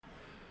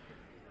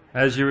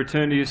As you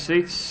return to your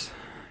seats,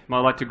 you might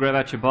like to grab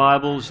out your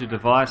Bibles, your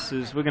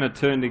devices. We're going to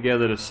turn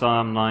together to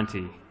Psalm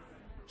 90.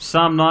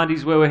 Psalm 90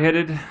 is where we're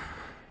headed.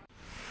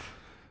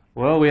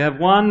 Well, we have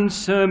one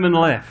sermon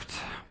left,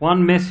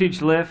 one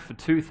message left for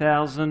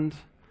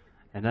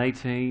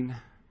 2018.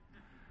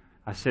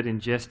 I said in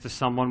jest to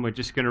someone, we're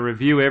just going to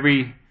review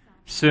every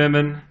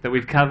sermon that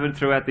we've covered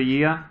throughout the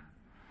year.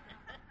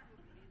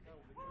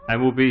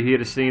 And we'll be here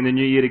to see in the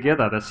new year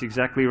together. That's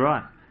exactly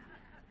right.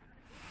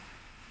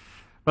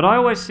 But I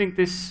always think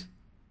this...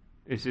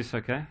 Is this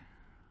okay?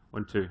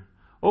 1, 2.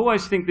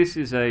 Always think this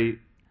is a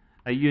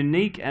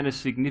unique and a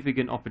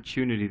significant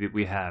opportunity that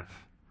we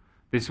have.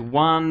 This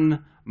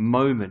one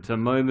moment, a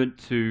moment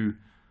to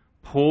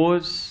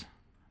pause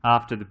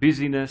after the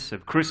busyness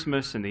of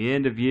Christmas and the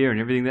end of year and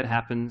everything that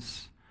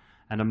happens,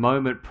 and a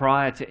moment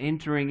prior to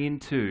entering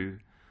into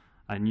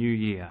a new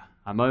year.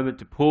 A moment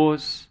to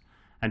pause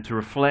and to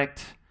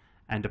reflect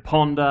and to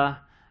ponder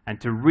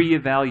and to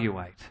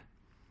reevaluate.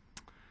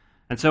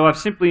 And so I've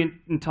simply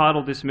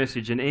entitled this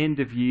message, An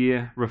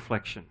End-of-Year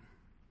Reflection.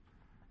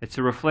 It's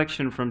a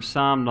reflection from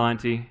Psalm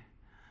 90,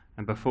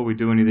 and before we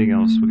do anything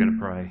else, we're going to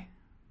pray.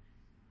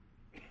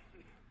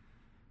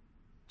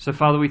 So,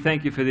 Father, we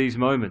thank you for these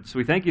moments.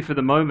 We thank you for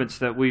the moments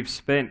that we've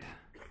spent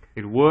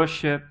in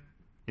worship,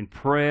 in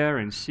prayer,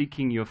 in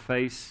seeking your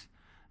face,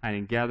 and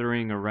in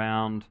gathering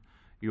around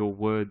your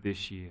word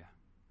this year.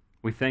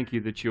 We thank you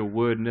that your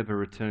word never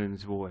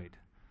returns void.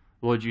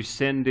 Lord, you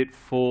send it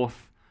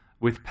forth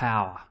with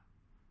power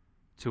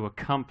to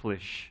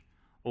accomplish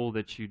all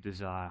that you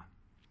desire.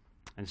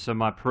 And so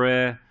my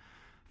prayer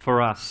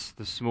for us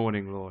this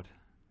morning, Lord,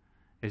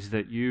 is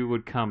that you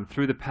would come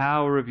through the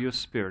power of your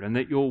Spirit and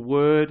that your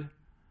word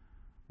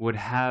would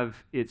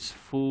have its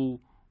full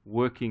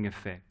working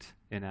effect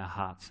in our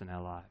hearts and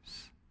our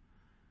lives.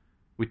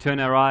 We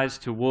turn our eyes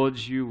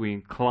towards you, we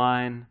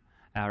incline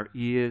our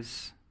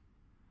ears.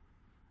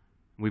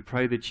 We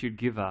pray that you'd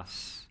give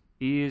us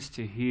ears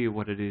to hear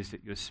what it is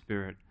that your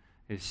Spirit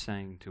is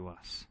saying to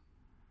us.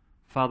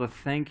 Father,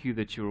 thank you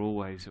that you're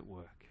always at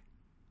work.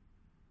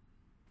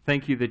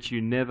 Thank you that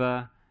you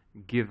never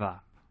give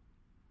up.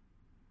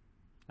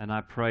 And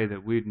I pray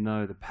that we'd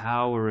know the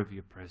power of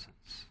your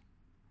presence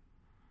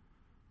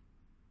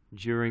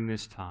during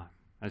this time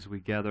as we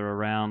gather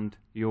around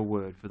your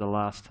word for the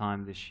last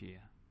time this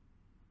year.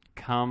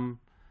 Come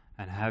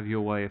and have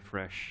your way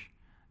afresh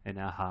in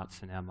our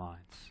hearts and our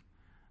minds.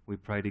 We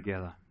pray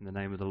together in the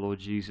name of the Lord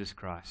Jesus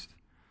Christ.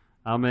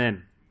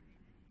 Amen.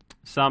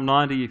 Psalm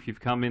 90, if you've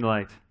come in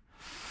late.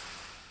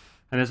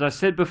 And as I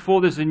said before,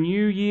 there's a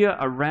new year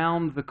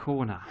around the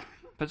corner.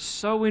 But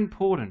so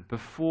important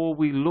before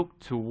we look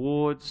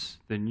towards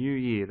the new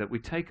year that we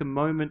take a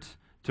moment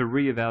to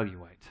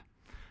reevaluate.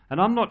 And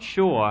I'm not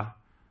sure,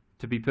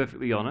 to be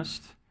perfectly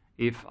honest,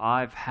 if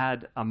I've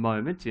had a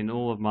moment in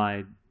all of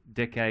my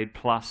decade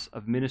plus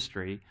of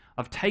ministry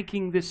of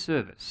taking this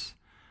service.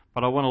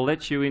 But I want to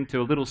let you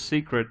into a little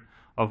secret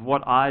of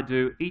what I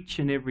do each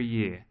and every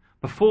year.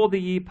 Before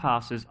the year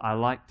passes, I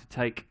like to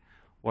take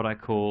what I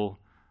call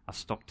a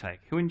stock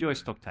take. Who enjoys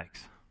stock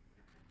takes?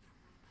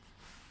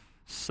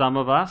 Some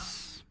of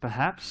us,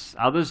 perhaps.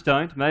 Others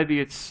don't.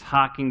 Maybe it's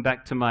harking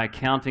back to my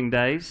accounting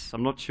days.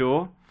 I'm not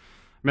sure. I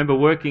remember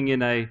working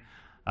in a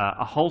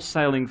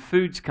wholesaling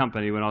foods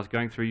company when I was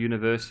going through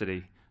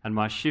university, and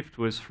my shift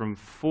was from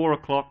 4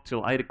 o'clock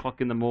till 8 o'clock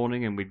in the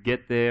morning, and we'd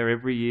get there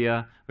every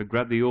year. We'd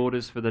grab the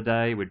orders for the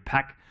day. We'd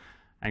pack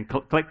and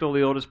collect all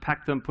the orders,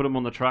 pack them, put them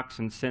on the trucks,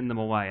 and send them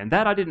away. And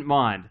that I didn't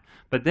mind.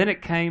 But then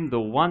it came the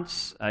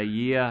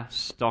once-a-year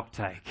stock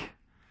take.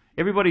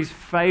 Everybody's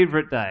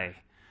favorite day.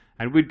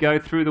 And we'd go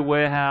through the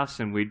warehouse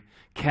and we'd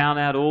count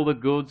out all the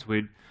goods.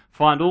 We'd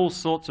find all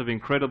sorts of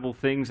incredible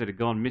things that had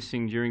gone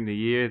missing during the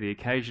year, the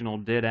occasional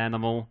dead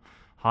animal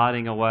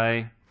hiding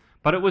away.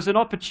 But it was an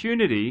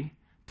opportunity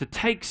to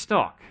take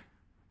stock,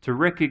 to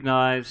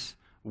recognize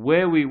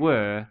where we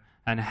were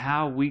and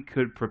how we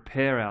could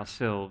prepare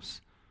ourselves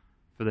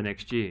for the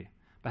next year.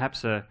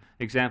 Perhaps an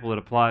example that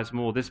applies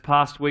more. This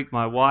past week,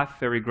 my wife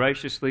very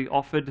graciously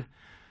offered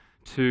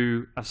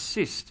to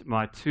assist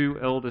my 2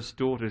 eldest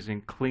daughters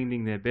in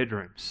cleaning their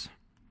bedrooms.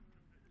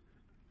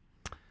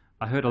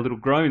 I heard a little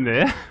groan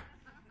there.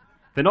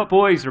 They're not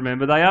boys,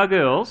 remember, they are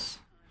girls.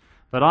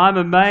 But I'm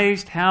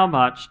amazed how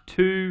much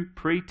 2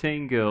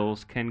 preteen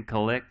girls can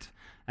collect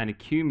and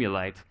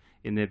accumulate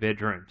in their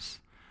bedrooms.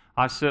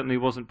 I certainly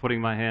wasn't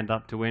putting my hand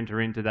up to enter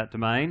into that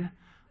domain.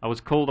 I was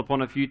called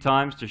upon a few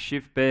times to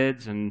shift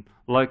beds and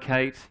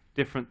locate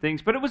different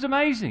things, but it was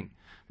amazing.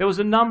 There was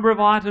a number of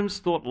items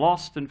thought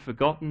lost and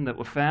forgotten that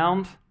were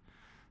found.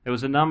 There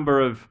was a number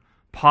of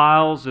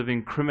piles of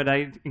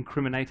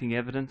incriminating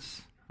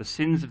evidence, the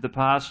sins of the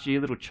past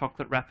year, little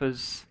chocolate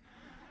wrappers,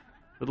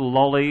 little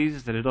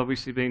lollies that had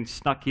obviously been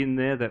snuck in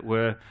there that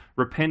were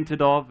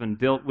repented of and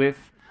dealt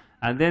with.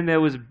 And then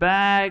there was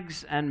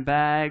bags and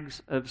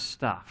bags of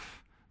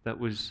stuff that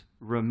was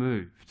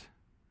removed,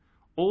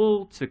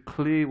 all to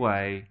clear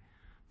way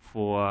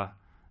for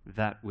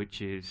that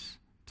which is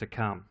to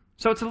come.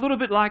 So it's a little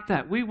bit like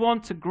that. We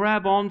want to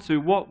grab onto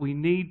what we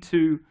need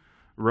to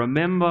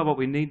remember what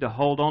we need to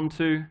hold on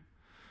to,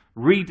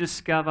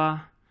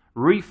 rediscover,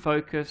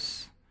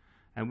 refocus,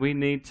 and we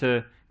need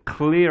to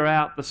clear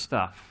out the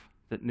stuff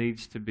that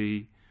needs to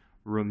be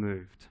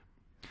removed.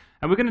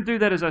 And we're going to do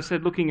that, as I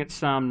said, looking at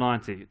Psalm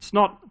 90. It's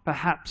not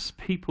perhaps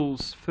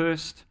people's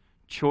first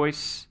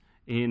choice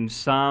in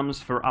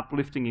Psalms for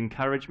uplifting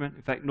encouragement.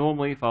 In fact,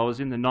 normally if I was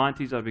in the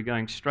 90s, I'd be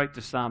going straight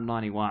to Psalm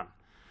 91.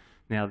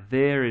 Now,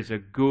 there is a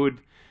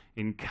good,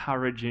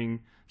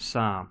 encouraging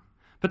psalm.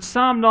 But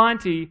Psalm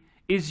 90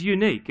 is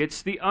unique.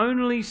 It's the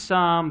only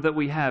psalm that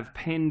we have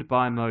penned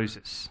by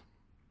Moses.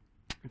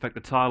 In fact,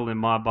 the title in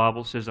my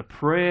Bible says, A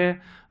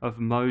Prayer of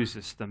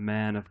Moses, the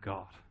Man of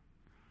God.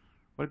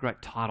 What a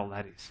great title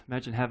that is.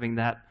 Imagine having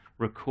that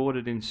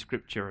recorded in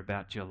Scripture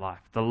about your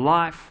life. The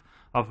life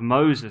of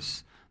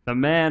Moses, the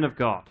man of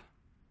God.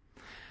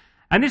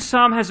 And this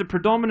psalm has a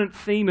predominant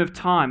theme of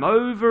time.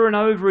 Over and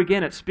over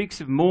again, it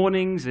speaks of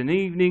mornings and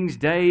evenings,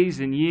 days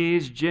and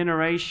years,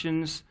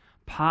 generations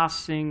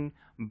passing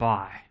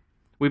by.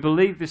 We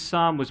believe this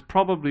psalm was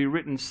probably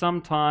written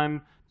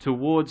sometime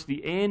towards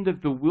the end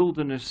of the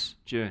wilderness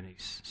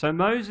journeys. So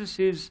Moses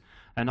is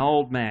an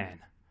old man.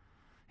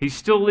 He's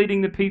still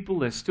leading the people.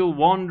 They're still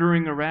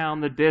wandering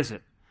around the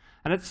desert.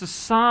 And it's a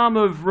psalm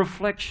of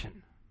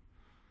reflection.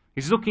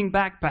 He's looking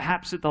back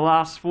perhaps at the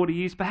last 40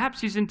 years,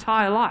 perhaps his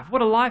entire life.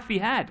 What a life he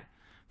had.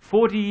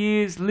 40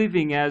 years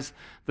living as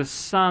the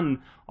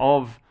son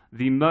of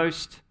the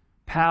most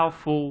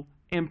powerful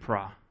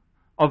emperor,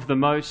 of the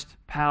most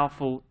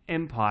powerful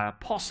empire,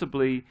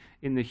 possibly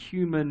in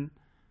human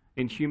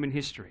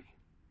history.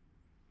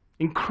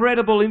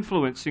 Incredible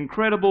influence,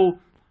 incredible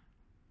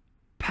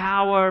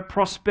power,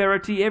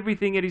 prosperity,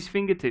 everything at his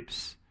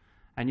fingertips.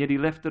 And yet he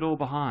left it all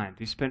behind.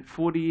 He spent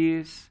 40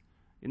 years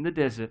in the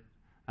desert,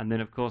 and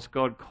then, of course,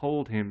 God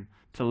called him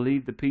to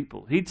lead the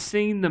people. He'd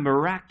seen the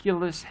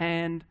miraculous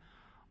hand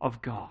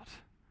of God,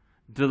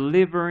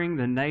 delivering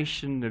the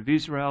nation of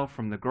Israel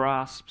from the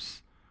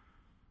grasps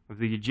of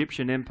the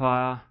Egyptian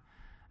empire,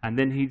 and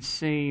then he'd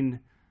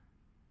seen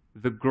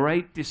the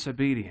great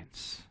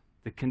disobedience,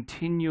 the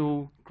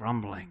continual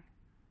grumbling.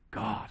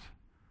 God,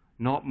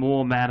 not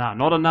more manna,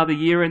 not another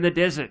year in the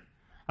desert.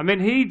 I mean,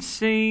 he'd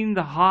seen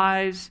the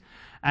highs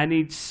and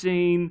he'd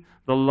seen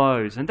the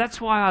lows. And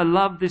that's why I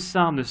love this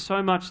psalm. There's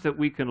so much that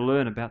we can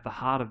learn about the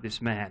heart of this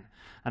man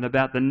and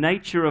about the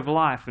nature of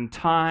life and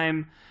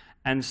time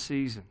and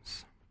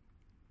seasons.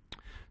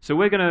 So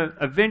we're going to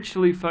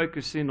eventually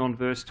focus in on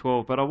verse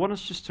 12, but I want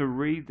us just to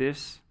read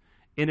this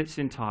in its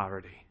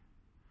entirety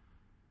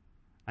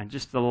and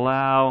just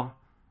allow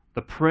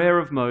the prayer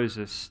of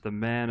Moses, the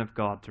man of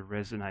God, to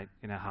resonate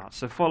in our hearts.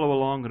 So follow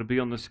along. It'll be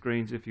on the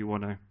screens if you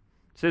want to. It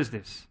says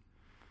this,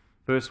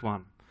 verse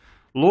 1.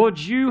 Lord,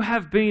 you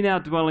have been our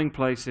dwelling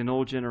place in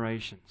all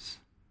generations.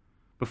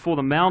 Before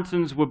the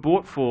mountains were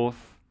brought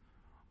forth,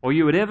 or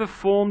you had ever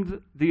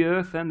formed the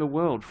earth and the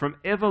world, from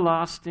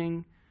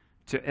everlasting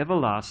to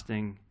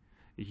everlasting,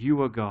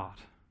 you are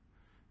God.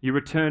 You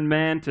return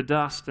man to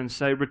dust and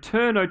say,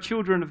 Return, O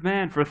children of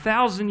man, for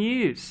 1,000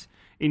 years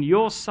in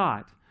your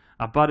sight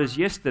are but as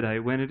yesterday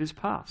when it is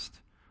past,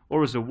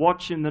 or as a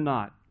watch in the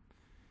night.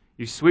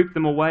 You sweep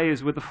them away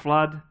as with a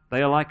flood.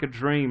 They are like a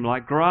dream,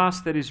 like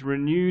grass that is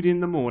renewed in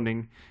the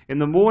morning. In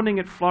the morning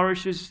it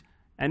flourishes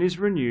and is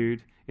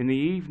renewed. In the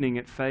evening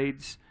it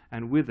fades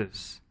and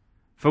withers.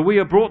 For we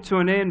are brought to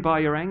an end by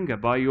your anger.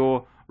 By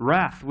your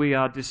wrath we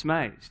are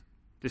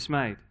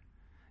dismayed.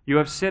 You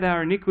have set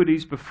our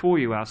iniquities before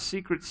you, our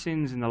secret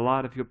sins in the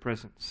light of your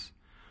presence.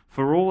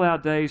 For all our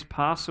days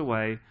pass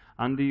away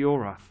under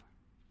your wrath.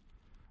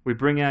 We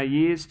bring our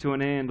years to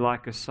an end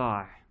like a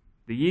sigh.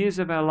 The years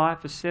of our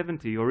life are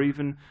 70, or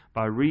even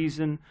by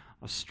reason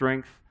of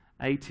strength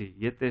 80.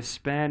 Yet their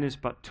span is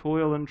but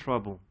toil and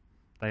trouble.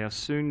 They are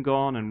soon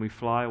gone and we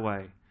fly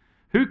away.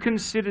 Who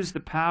considers the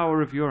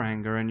power of your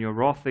anger and your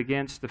wrath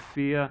against the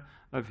fear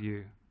of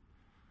you?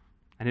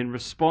 And in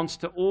response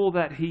to all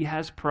that he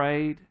has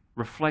prayed,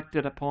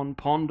 reflected upon,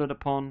 pondered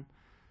upon,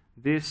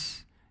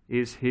 this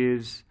is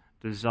his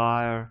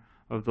desire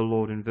of the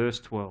Lord in verse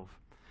 12.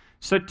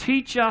 So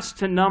teach us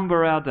to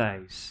number our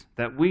days,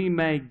 that we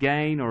may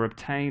gain or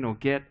obtain or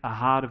get a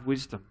heart of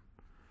wisdom.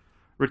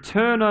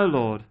 Return, O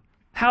Lord.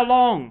 How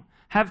long?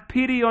 Have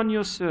pity on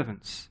your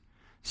servants.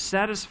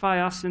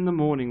 Satisfy us in the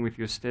morning with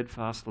your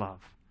steadfast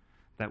love,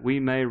 that we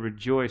may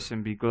rejoice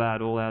and be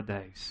glad all our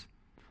days.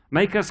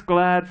 Make us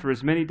glad for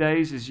as many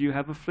days as you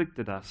have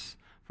afflicted us,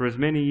 for as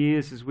many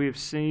years as we have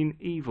seen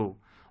evil.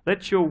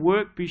 Let your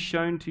work be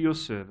shown to your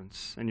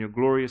servants, and your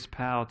glorious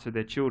power to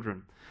their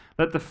children.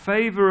 Let the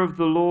favor of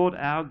the Lord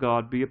our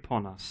God be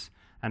upon us,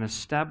 and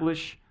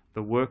establish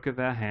the work of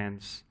our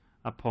hands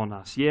upon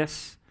us.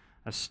 Yes,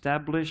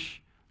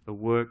 establish the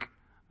work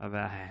of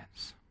our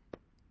hands.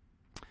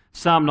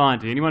 Psalm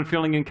 90. Anyone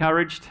feeling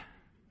encouraged?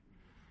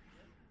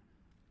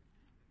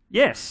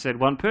 Yes, said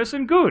one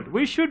person. Good,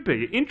 we should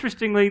be.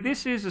 Interestingly,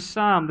 this is a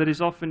psalm that is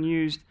often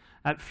used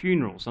at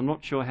funerals. I'm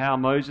not sure how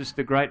Moses,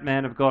 the great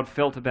man of God,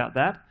 felt about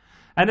that.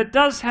 And it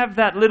does have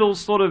that little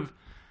sort of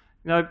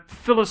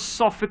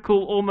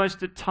philosophical,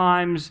 almost at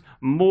times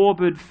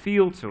morbid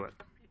feel to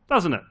it.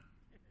 doesn't it?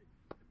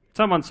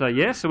 Someone say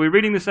yes. Are we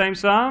reading the same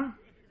psalm?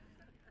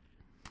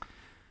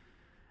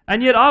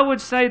 And yet I would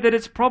say that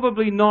it's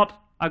probably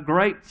not a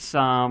great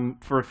psalm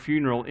for a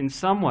funeral in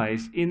some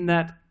ways, in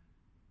that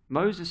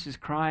Moses is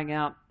crying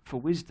out for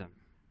wisdom.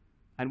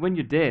 And when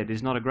you're dead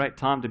is not a great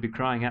time to be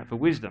crying out for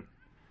wisdom.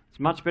 It's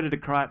much better to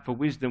cry out for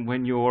wisdom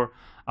when you're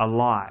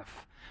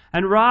alive.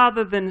 And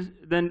rather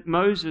than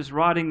Moses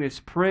writing this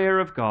prayer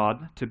of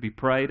God to be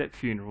prayed at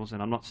funerals,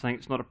 and I'm not saying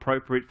it's not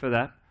appropriate for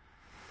that,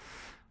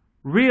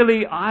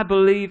 really, I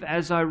believe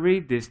as I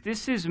read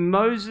this is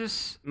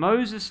Moses'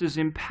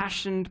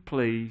 impassioned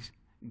pleas.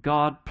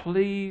 God,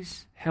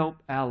 please help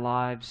our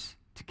lives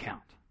to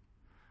count.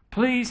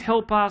 Please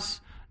help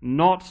us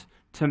not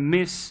to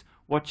miss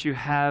what you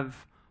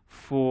have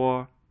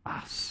for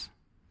us.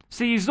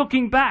 See, he's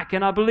looking back,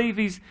 and I believe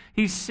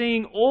he's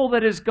seeing all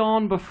that has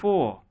gone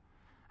before.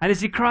 And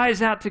as he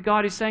cries out to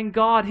God, he's saying,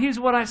 God, here's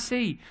what I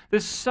see.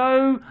 There's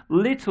so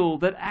little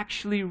that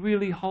actually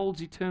really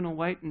holds eternal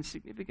weight and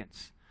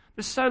significance.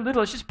 There's so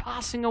little. It's just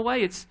passing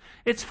away.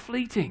 It's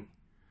fleeting.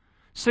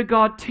 So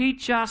God,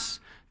 teach us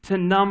to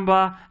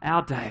number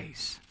our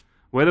days.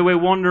 Whether we're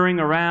wandering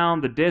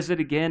around the desert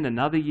again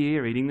another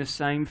year, eating the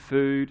same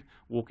food,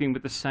 walking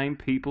with the same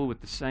people, with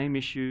the same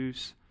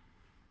issues,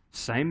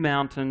 same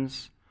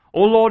mountains.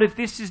 Or Lord, if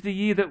this is the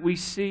year that we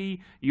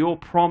see your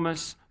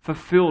promise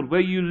fulfilled,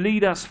 where you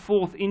lead us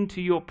forth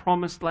into your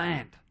promised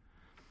land,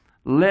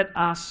 let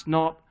us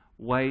not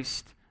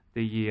waste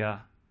the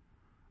year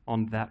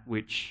on that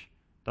which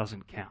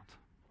doesn't count.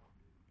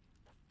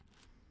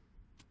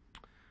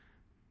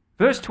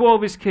 Verse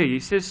 12 is key. He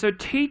says, so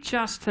teach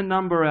us to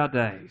number our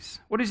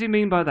days. What does he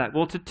mean by that?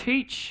 Well, to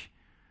teach,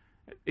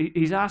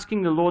 he's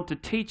asking the Lord to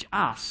teach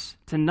us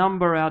to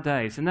number our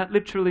days. And that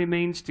literally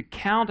means to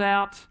count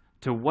out,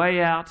 to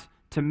weigh out,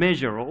 to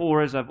measure,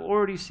 or as I've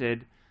already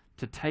said,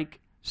 to take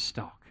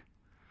stock.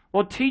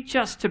 Lord, teach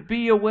us to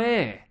be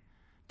aware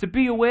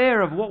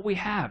of what we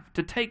have,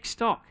 to take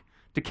stock,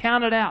 to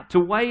count it out,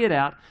 to weigh it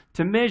out,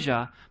 to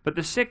measure. But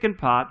the second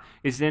part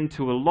is then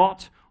to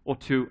allot or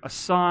to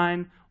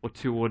assign or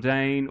to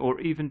ordain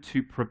or even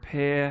to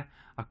prepare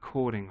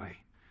accordingly.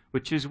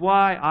 Which is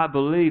why I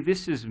believe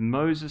this is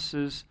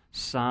Moses'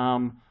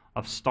 psalm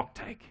of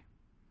stocktake.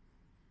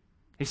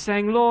 He's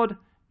saying, Lord,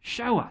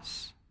 show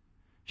us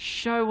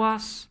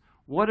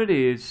what it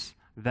is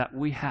that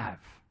we have.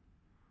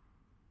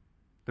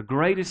 The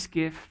greatest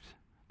gift,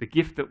 the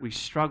gift that we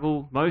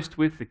struggle most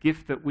with, the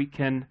gift that we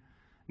can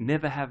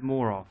never have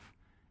more of,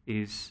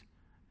 is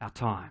our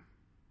time.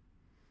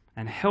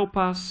 And help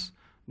us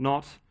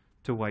not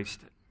to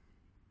waste it.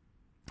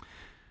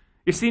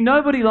 You see,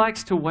 nobody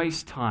likes to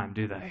waste time,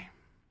 do they?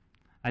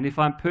 And if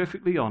I'm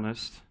perfectly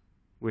honest,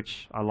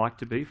 which I like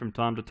to be from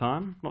time to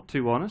time, not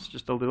too honest,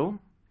 just a little,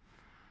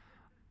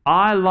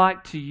 I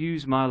like to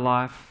use my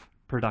life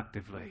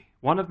productively.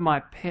 One of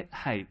my pet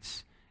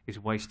hates is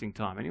wasting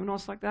time. Anyone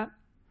else like that?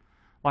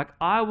 Like,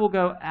 I will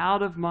go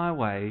out of my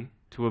way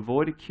to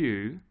avoid a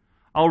queue.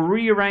 I'll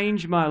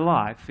rearrange my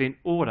life in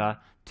order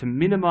to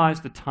minimize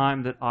the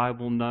time that I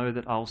will know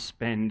that I'll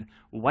spend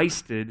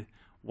wasted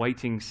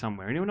waiting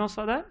somewhere. Anyone else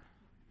like that?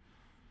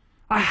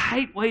 I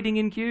hate waiting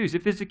in queues.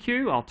 If there's a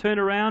queue, I'll turn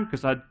around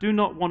because I do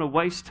not want to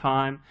waste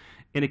time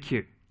in a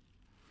queue.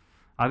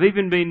 I've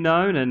even been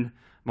known, and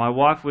my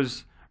wife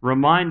was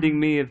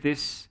reminding me of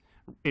this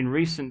in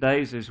recent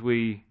days as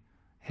we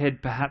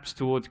head perhaps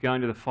towards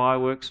going to the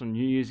fireworks on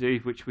New Year's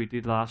Eve, which we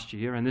did last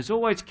year, and there's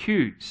always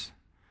queues.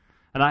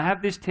 And I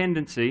have this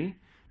tendency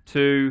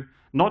to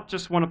not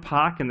just want to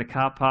park in the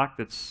car park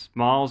that's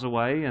miles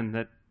away and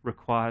that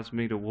requires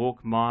me to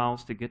walk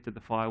miles to get to the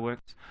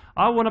fireworks.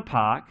 I want to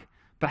park,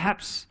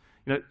 perhaps,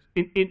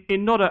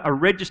 in not a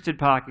registered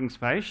parking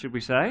space, should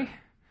we say,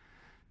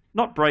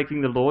 not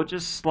breaking the law,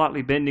 just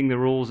slightly bending the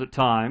rules at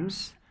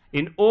times,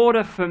 in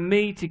order for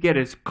me to get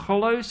as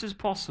close as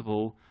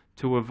possible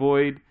to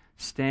avoid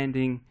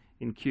standing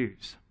in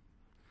queues.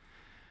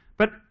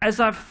 But as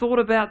I've thought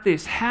about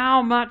this,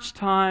 how much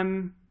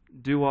time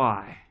do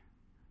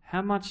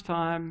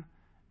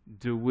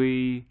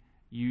we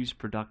use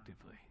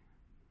productively?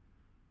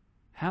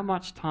 How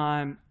much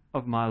time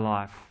of my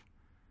life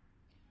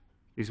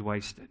is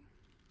wasted?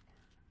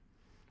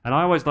 And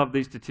I always love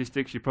these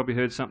statistics. You've probably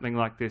heard something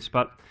like this,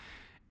 but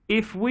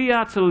if we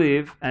are to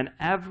live an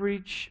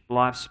average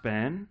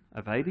lifespan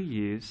of 80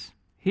 years,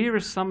 here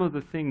are some of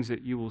the things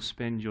that you will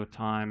spend your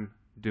time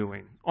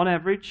doing. On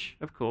average,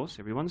 of course,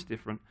 everyone's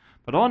different,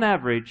 but on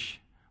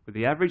average, with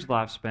the average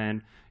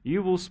lifespan,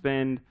 you will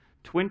spend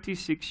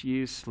 26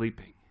 years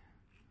sleeping.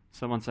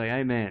 Someone say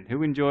amen.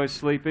 Who enjoys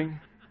sleeping?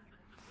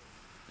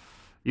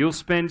 You'll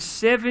spend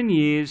 7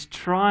 years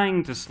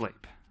trying to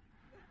sleep.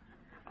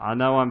 I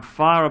know I'm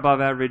far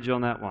above average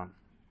on that one.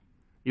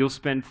 You'll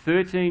spend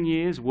 13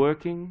 years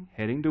working,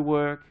 heading to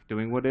work,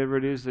 doing whatever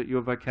it is that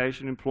your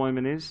vocation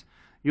employment is.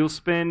 You'll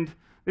spend,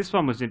 this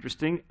one was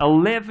interesting,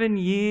 11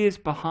 years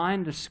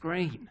behind a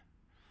screen.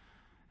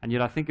 And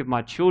yet I think of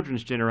my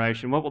children's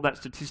generation, what will that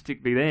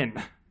statistic be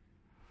then?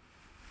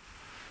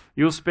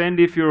 You'll spend,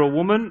 if you're a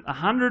woman,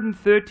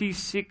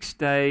 136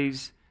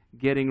 days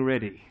getting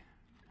ready.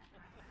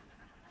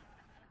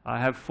 I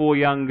have 4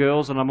 young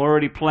girls, and I'm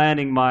already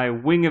planning my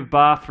wing of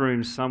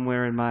bathrooms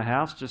somewhere in my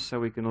house just so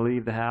we can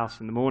leave the house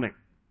in the morning.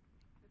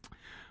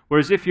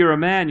 Whereas if you're a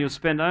man, you'll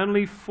spend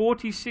only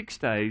 46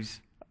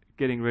 days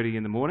getting ready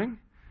in the morning.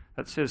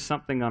 That says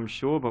something, I'm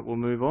sure, but we'll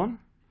move on.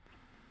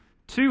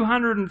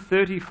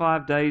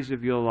 235 days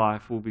of your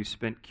life will be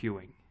spent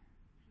queuing.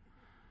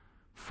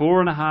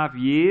 4.5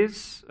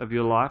 years of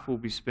your life will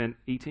be spent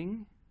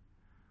eating.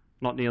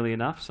 Not nearly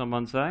enough,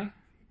 someone say.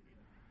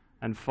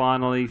 And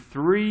finally,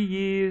 3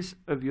 years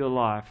of your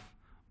life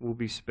will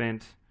be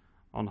spent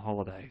on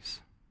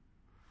holidays.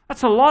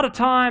 That's a lot of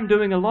time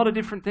doing a lot of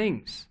different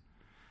things.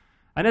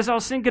 And as I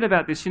was thinking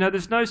about this,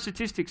 there's no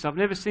statistics. I've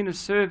never seen a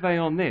survey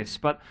on this.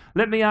 But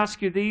let me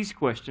ask you these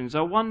questions.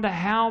 I wonder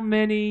how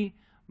many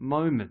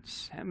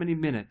moments, how many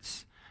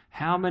minutes,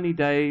 how many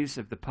days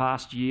of the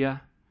past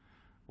year,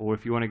 or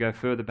if you want to go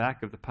further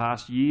back, of the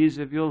past years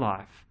of your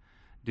life,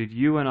 did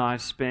you and I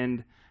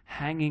spend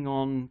hanging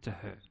on to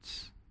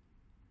hurts?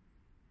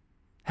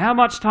 How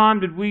much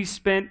time did we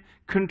spend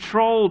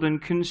controlled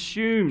and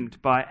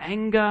consumed by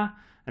anger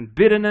and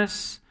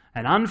bitterness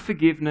and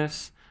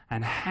unforgiveness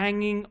and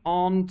hanging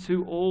on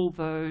to all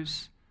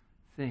those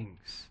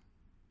things?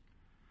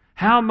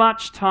 How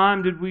much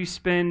time did we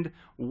spend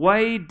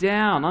weighed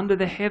down under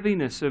the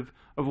heaviness of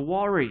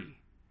worry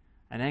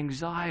and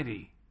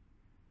anxiety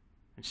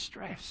and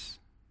stress?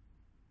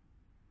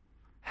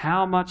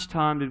 How much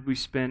time did we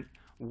spend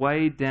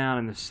weighed down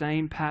in the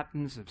same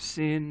patterns of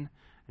sin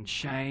and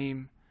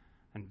shame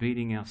and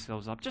beating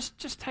ourselves up?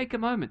 Just take a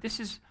moment. This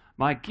is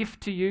my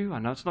gift to you. I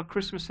know it's not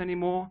Christmas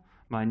anymore.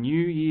 My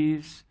New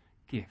Year's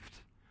gift.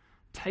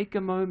 Take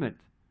a moment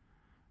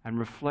and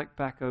reflect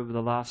back over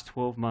the last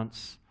 12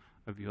 months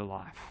of your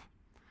life.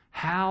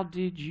 How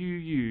did you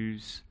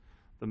use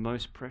the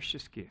most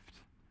precious gift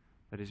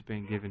that has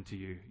been given to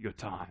you, your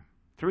time?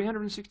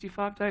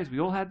 365 days. We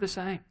all had the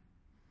same.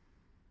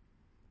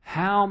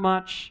 How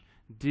much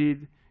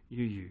did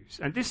you use?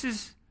 And this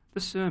is the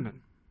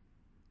sermon.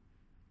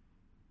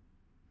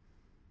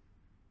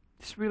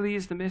 This really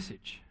is the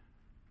message.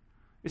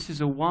 This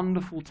is a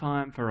wonderful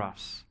time for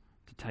us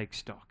to take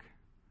stock.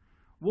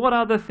 What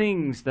are the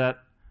things that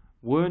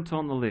weren't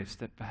on the list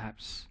that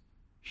perhaps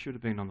should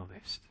have been on the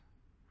list?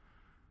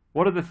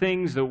 What are the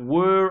things that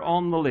were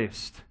on the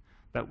list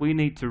that we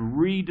need to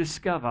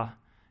rediscover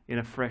in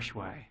a fresh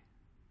way?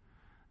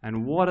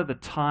 And what are the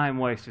time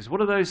wasters?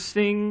 What are those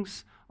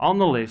things on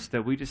the list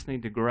that we just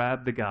need to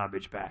grab the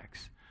garbage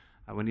bags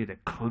and we need to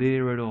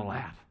clear it all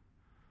out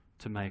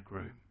to make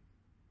room?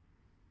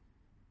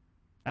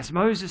 As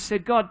Moses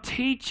said, God,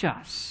 teach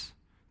us.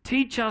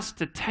 Teach us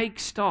to take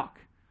stock.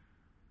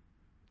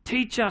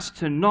 Teach us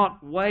to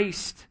not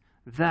waste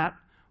that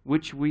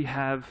which we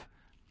have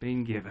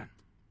been given.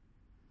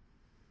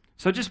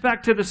 So just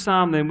back to the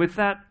psalm then, with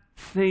that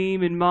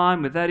theme in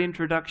mind, with that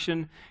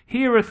introduction,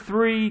 here are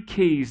 3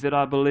 keys that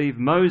I believe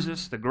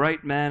Moses, the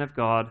great man of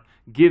God,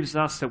 gives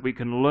us that we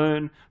can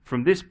learn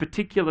from this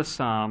particular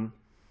psalm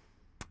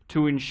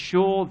to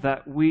ensure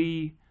that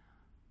we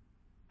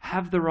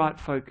have the right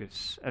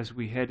focus as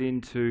we head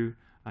into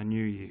a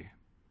new year.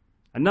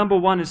 And number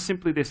 1 is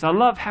simply this. I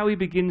love how he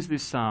begins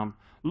this psalm.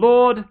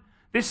 Lord,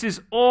 this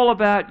is all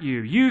about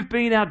you. You've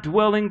been our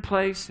dwelling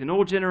place in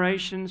all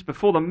generations,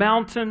 before the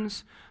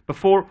mountains,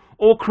 before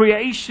all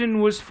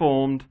creation was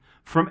formed,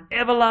 from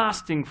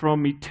everlasting,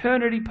 from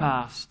eternity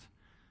past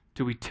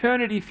to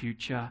eternity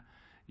future.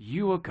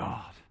 You are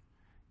God.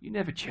 You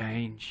never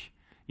change.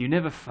 You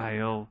never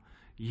fail.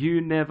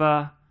 You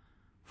never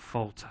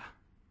falter.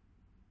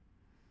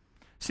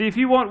 See, if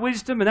you want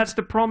wisdom, and that's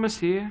the promise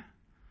here,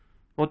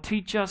 Lord,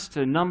 teach us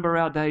to number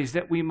our days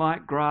that we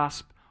might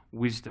grasp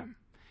wisdom.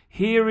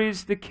 Here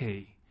is the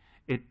key.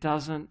 It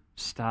doesn't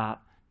start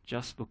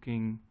just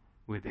looking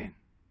within.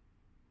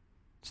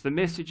 It's the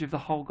message of the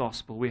whole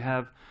gospel. We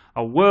have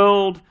a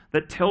world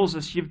that tells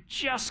us you've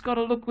just got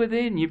to look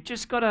within. You've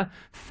just got to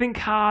think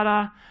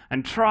harder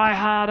and try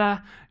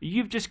harder.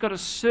 You've just got to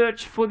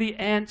search for the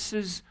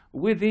answers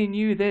within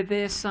you. They're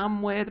there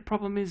somewhere. The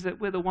problem is that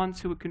we're the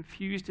ones who are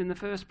confused in the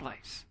first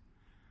place.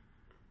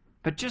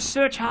 But just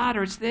search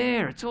harder. It's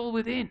there. It's all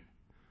within.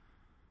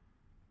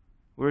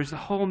 Whereas the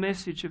whole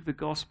message of the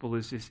gospel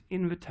is this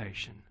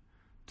invitation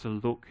to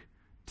look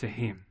to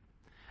him.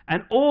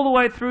 And all the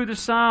way through the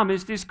psalm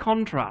is this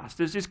contrast.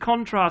 There's this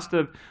contrast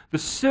of the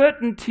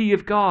certainty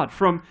of God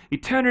from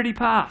eternity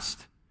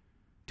past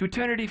to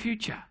eternity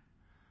future,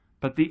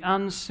 but the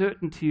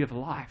uncertainty of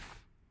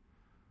life.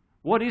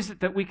 What is it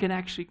that we can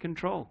actually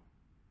control?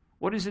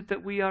 What is it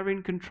that we are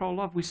in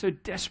control of? We so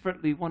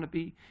desperately want to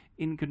be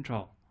in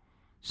control.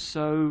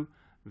 So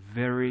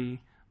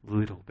very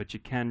little, but you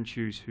can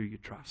choose who you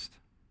trust.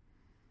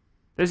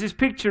 There's this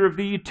picture of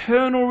the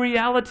eternal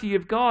reality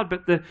of God,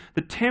 but the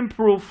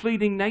temporal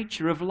fleeting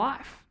nature of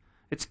life.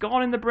 It's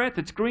gone in the breath,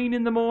 it's green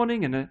in the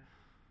morning, and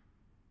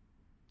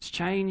it's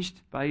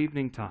changed by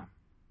evening time.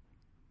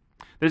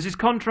 There's this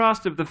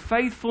contrast of the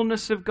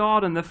faithfulness of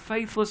God and the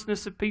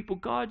faithlessness of people.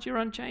 God, you're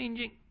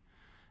unchanging.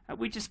 And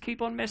we just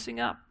keep on messing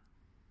up.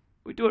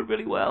 We do it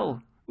really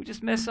well. We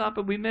just mess up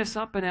and we mess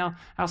up, and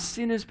our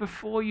sin is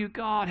before you.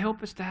 God,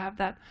 help us to have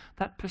that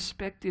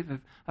perspective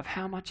of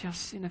how much our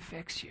sin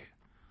affects you,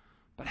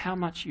 but how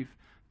much you've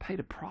paid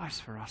a price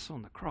for us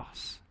on the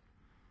cross.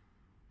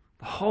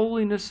 The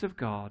holiness of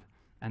God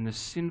and the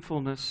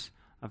sinfulness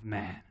of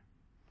man.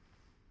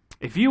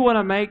 If you want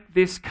to make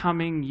this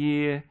coming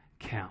year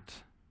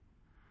count,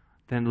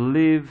 then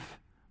live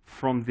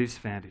from this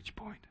vantage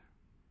point.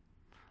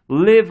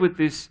 Live with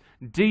this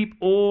deep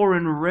awe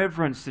and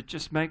reverence that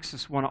just makes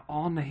us want to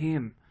honor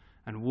Him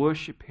and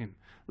worship Him.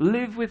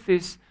 Live with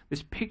this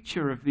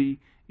picture of the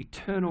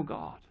eternal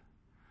God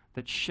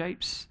that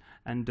shapes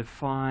and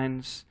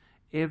defines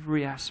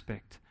every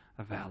aspect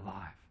of our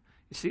life.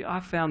 You see, I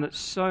found that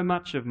so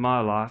much of my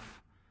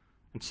life,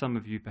 and some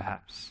of you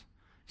perhaps,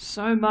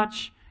 so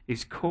much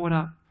is caught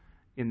up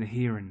in the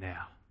here and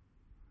now.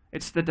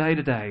 It's the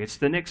day-to-day. It's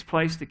the next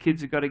place the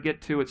kids have got to get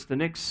to. It's the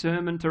next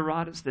sermon to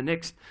write. It's the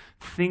next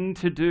thing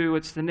to do.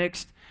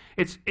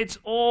 It's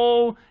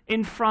all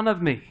in front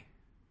of me.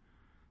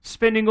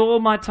 Spending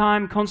all my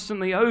time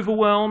constantly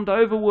overwhelmed,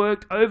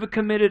 overworked,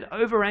 overcommitted,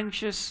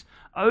 over-anxious,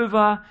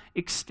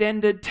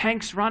 overextended,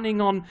 tanks running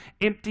on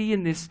empty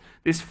in this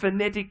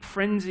frenetic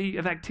frenzy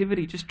of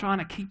activity, just trying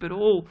to keep it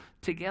all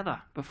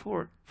together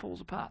before it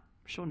falls apart.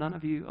 I'm sure none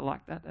of you are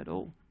like that at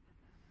all.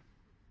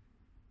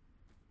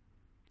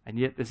 And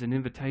yet there's an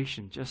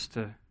invitation just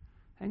to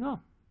hang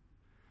on.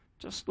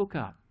 Just look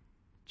up.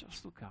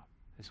 Just look up.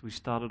 As we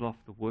started off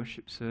the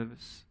worship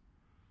service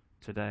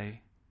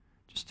today,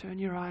 just turn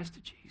your eyes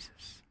to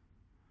Jesus.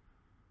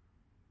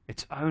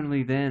 It's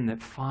only then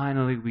that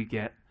finally we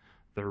get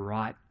the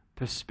right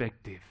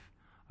perspective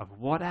of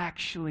what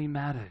actually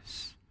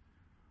matters.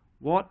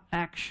 What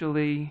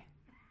actually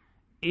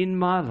in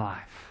my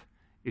life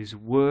is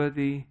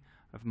worthy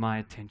of my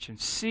attention.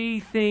 See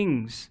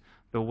things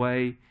the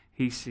way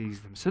He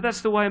sees them. So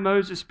that's the way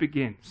Moses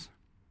begins.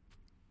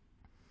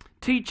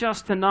 Teach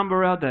us to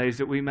number our days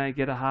that we may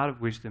get a heart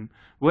of wisdom.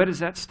 Where does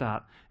that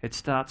start? It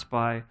starts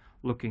by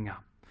looking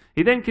up.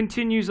 He then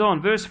continues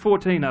on. Verse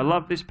 14, I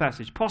love this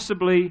passage.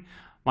 Possibly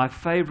my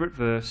favorite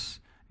verse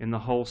in the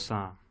whole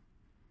psalm.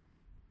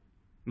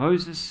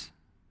 Moses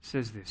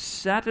says this,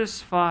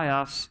 satisfy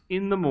us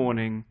in the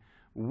morning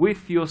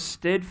with your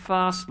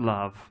steadfast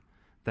love,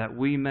 that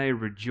we may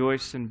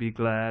rejoice and be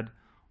glad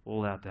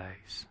all our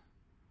days.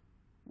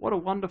 What a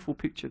wonderful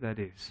picture that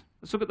is.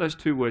 Let's look at those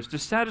two words. To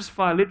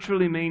satisfy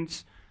literally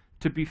means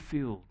to be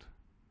filled,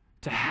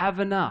 to have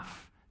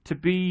enough, to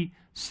be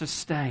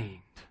sustained.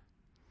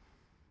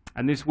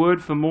 And this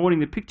word for morning,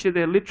 the picture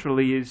there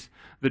literally is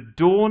the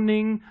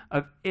dawning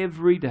of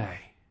every day.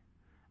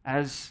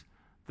 As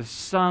the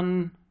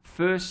sun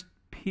first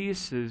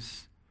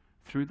pierces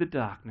through the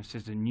darkness,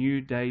 as a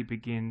new day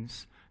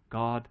begins,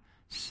 God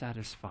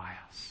satisfy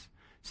us.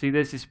 See,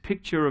 there's this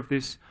picture of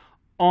this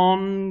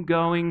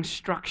ongoing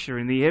structure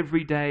in the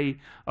everyday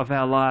of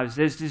our lives.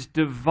 There's this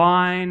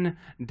divine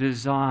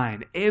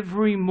design.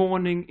 Every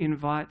morning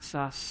invites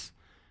us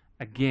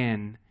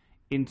again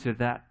into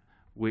that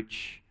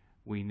which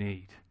we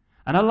need.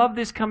 And I love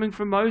this coming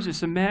from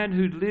Moses, a man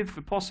who'd lived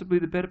for possibly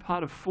the better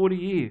part of 40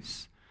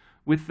 years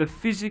with the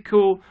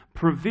physical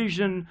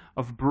provision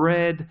of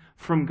bread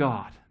from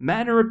God.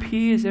 Manna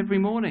appears every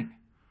morning.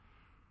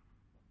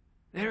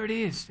 There it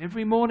is.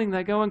 Every morning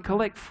they go and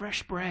collect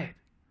fresh bread.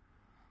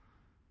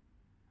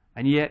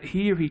 And yet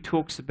here he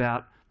talks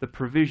about the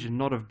provision,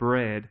 not of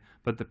bread,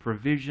 but the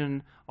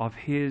provision of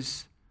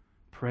His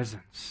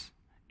presence.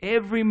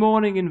 Every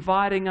morning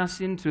inviting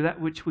us into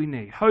that which we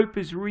need. Hope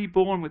is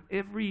reborn with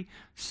every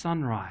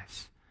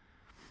sunrise.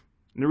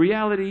 And the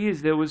reality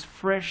is there was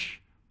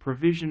fresh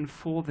provision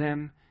for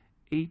them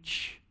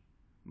each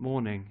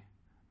morning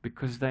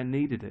because they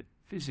needed it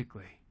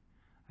physically.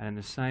 And in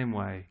the same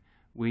way,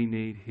 we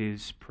need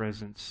His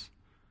presence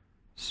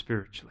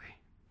spiritually.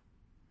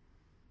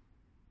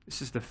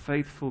 This is the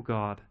faithful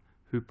God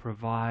who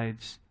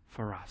provides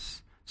for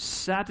us.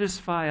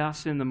 Satisfy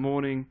us in the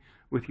morning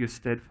with your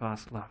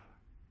steadfast love.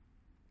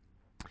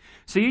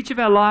 See, each of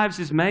our lives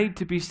is made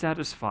to be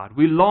satisfied.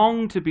 We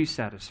long to be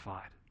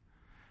satisfied.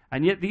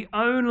 And yet the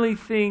only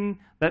thing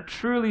that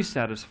truly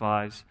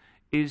satisfies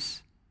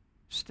is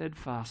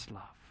steadfast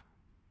love.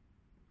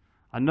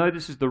 I know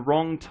this is the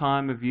wrong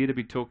time of year to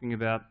be talking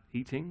about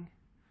eating.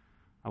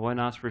 I won't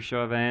ask for a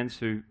show of hands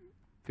who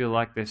feel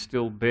like they're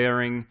still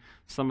bearing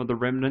some of the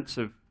remnants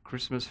of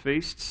Christmas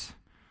feasts,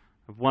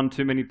 of one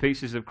too many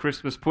pieces of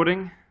Christmas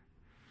pudding.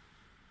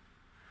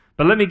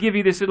 But let me give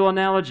you this little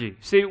analogy.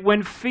 See,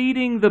 when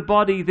feeding the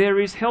body,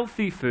 there is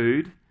healthy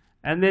food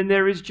and then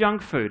there is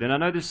junk food. And I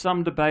know there's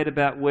some debate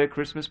about where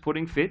Christmas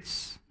pudding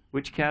fits,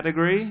 which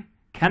category.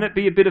 Can it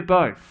be a bit of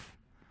both?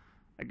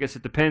 I guess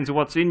it depends on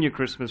what's in your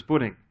Christmas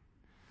pudding.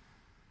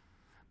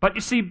 But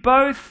you see,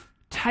 both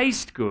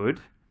taste good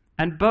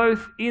and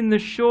both in the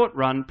short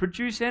run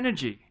produce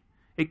energy.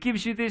 It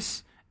gives you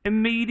this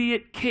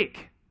immediate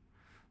kick,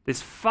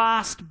 this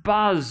fast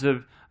buzz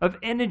of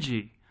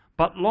energy.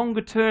 But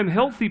longer term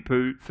healthy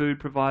food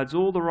provides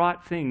all the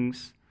right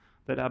things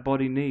that our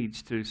body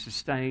needs to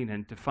sustain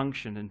and to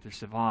function and to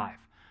survive.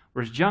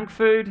 Whereas junk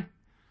food,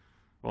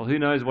 well, who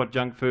knows what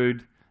junk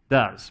food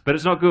does, but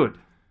it's not good.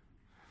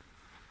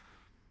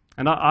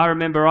 And I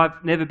remember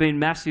I've never been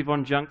massive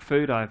on junk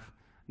food. I've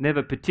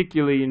never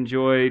particularly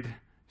enjoyed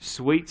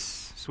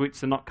sweets.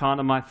 Sweets are not kind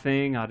of my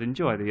thing. I'd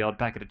enjoy the odd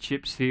packet of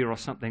chips here or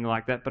something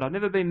like that, but I've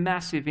never been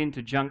massive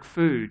into junk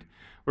food.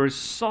 Whereas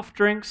soft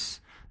drinks,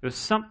 there's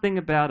something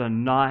about a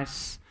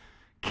nice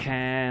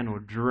can or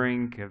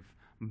drink of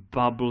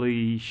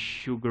bubbly,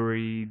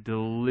 sugary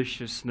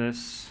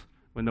deliciousness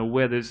when the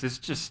weather's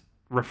just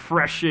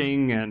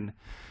refreshing. And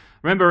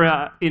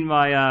remember in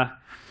my,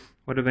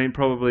 would have been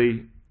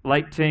probably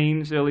late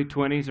teens, early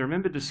 20s, I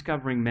remember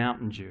discovering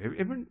Mountain Dew.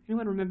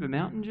 Anyone remember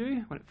Mountain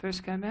Dew when it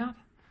first came out?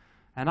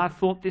 And I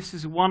thought, this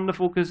is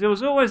wonderful, because there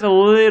was always a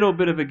little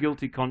bit of a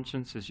guilty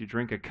conscience as you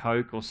drink a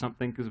Coke or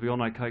something, because we all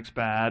know Coke's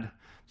bad.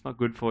 It's not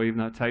good for you, even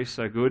though it tastes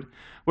so good.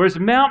 Whereas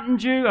Mountain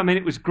Dew, I mean,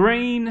 it was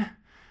green,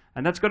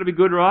 and that's got to be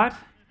good, right?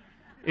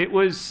 It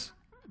was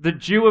the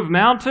dew of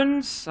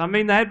mountains. I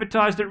mean, they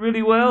advertised it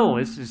really well.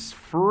 This is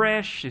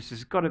fresh. This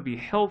has got to be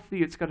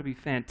healthy. It's got to be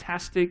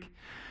fantastic.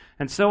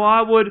 And so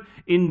I would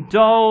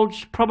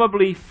indulge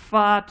probably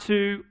far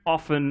too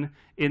often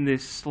in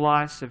this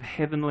slice of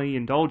heavenly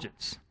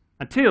indulgence,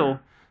 until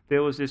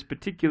there was this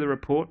particular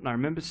report, and I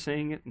remember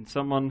seeing it, and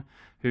someone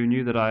who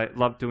knew that I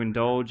loved to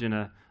indulge in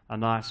a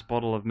nice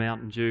bottle of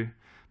Mountain Dew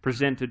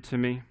presented to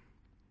me,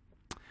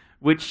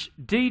 which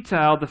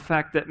detailed the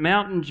fact that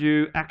Mountain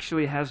Dew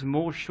actually has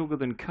more sugar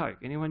than Coke.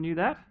 Anyone knew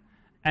that?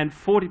 And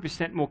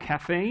 40% more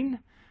caffeine,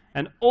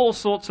 and all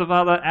sorts of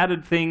other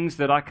added things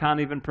that I can't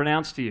even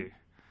pronounce to you.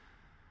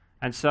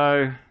 And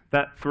so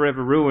that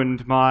forever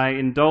ruined my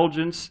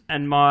indulgence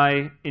and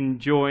my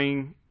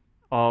enjoyance,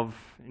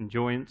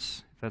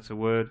 if that's a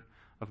word,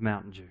 of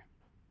Mountain Dew.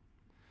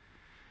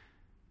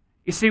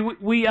 You see,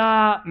 we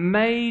are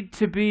made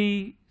to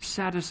be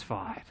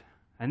satisfied.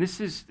 And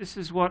this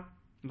is what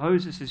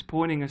Moses is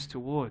pointing us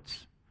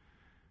towards,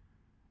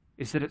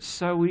 is that it's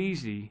so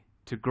easy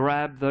to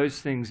grab those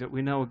things that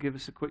we know will give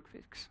us a quick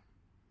fix.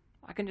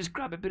 I can just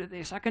grab a bit of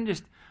this. I can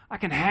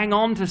hang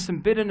on to some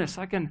bitterness.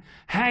 I can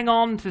hang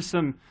on to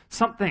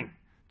something.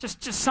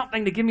 Just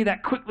something to give me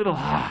that quick little,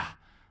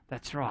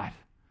 that's right.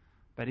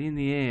 But in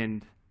the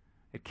end,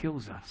 it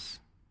kills us.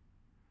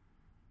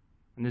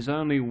 And there's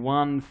only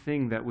one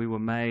thing that we were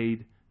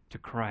made to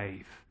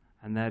crave,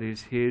 and that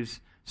is His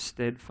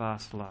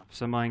steadfast love.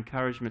 So my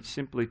encouragement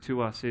simply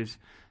to us is,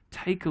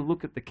 take a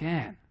look at the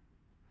can.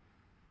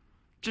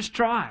 Just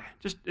try.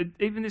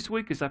 Even this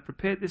week as I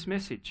prepared this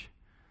message,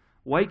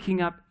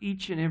 waking up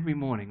each and every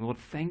morning, Lord,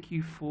 thank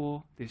you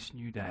for this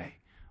new day.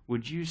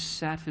 Would you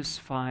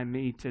satisfy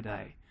me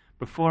today?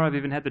 Before I've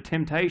even had the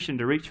temptation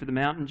to reach for the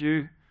Mountain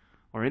Dew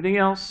or anything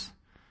else,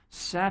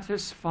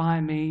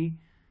 satisfy me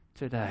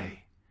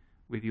today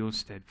with your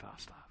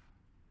steadfast love.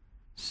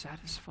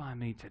 Satisfy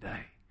me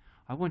today.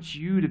 I want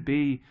you to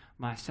be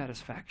my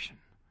satisfaction.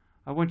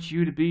 I want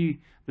you to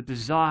be the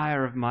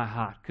desire of my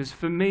heart. Because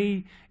for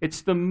me, it's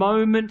the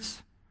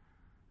moment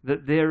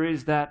that there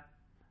is that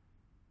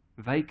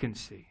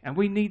vacancy. And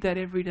we need that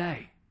every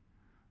day.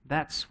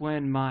 That's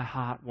when my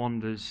heart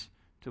wanders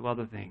to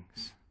other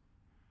things.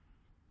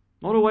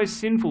 Not always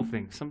sinful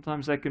things.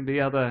 Sometimes they can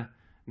be other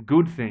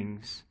good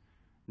things,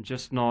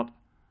 just not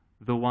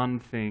the one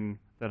thing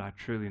that I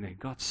truly need.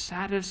 God,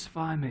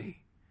 satisfy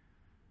me.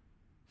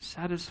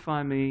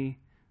 Satisfy me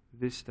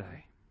this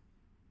day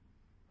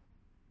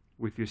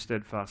with your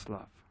steadfast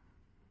love.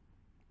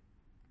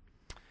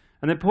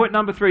 And then point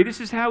number 3,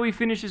 this is how he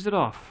finishes it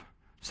off.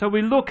 So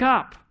we look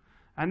up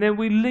and then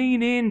we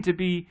lean in to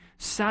be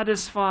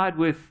satisfied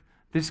with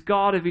this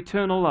God of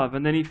eternal love.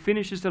 And then he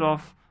finishes it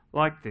off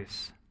like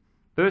this.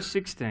 Verse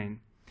 16,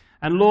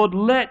 and Lord,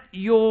 let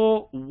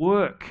your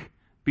work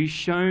be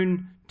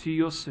shown to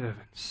your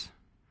servants.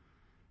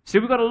 See,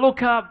 we've got to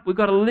look up, we've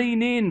got to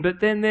lean in, but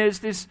then there's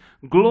this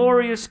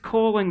glorious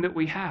calling that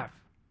we have.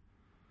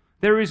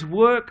 There is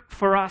work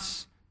for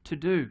us to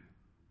do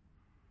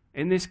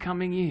in this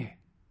coming year.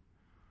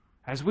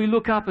 As we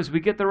look up, as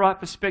we get the right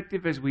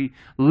perspective, as we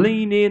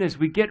lean in, as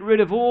we get rid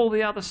of all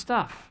the other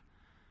stuff,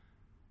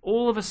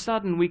 all of a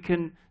sudden we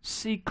can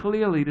see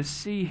clearly to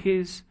see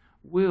His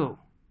will.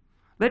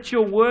 Let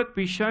your work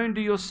be shown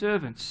to your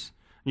servants,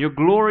 and your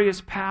glorious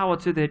power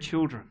to their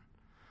children.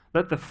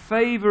 Let the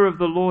favor of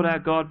the Lord our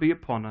God be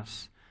upon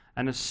us,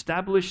 and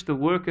establish the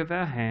work of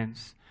our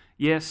hands.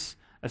 Yes,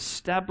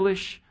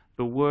 establish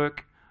the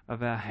work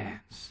of our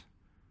hands.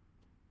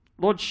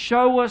 Lord,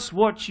 show us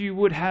what you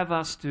would have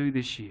us do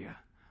this year,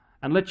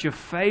 and let your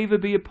favor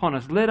be upon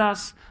us. Let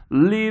us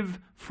live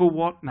for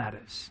what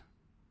matters.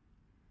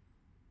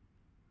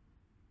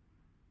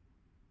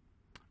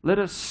 Let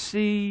us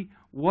see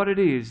what it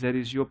is that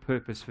is your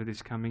purpose for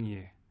this coming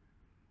year.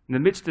 In the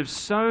midst of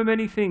so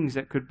many things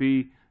that could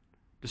be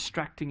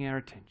distracting our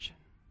attention,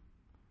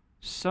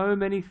 so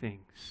many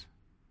things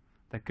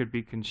that could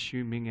be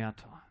consuming our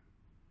time,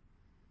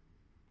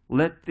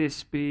 let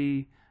this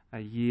be a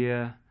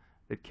year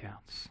that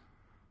counts.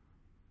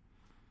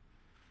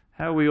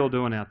 How are we all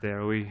doing out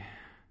there? Are we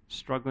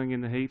struggling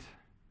in the heat?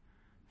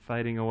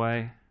 Fading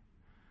away?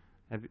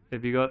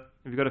 Have you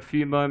got a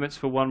few moments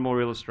for one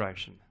more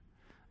illustration?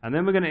 And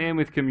then we're going to end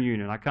with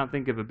communion. I can't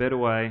think of a better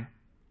way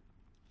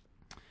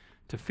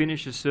to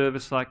finish a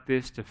service like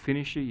this, to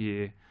finish a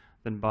year,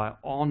 than by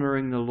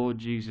honoring the Lord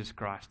Jesus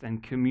Christ.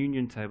 And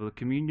communion table. The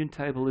communion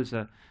table it's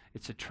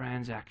a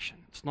transaction.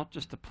 It's not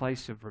just a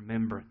place of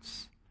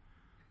remembrance.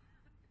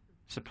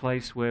 It's a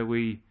place where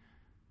we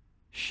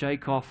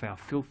shake off our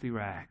filthy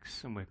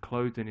rags and we're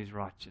clothed in His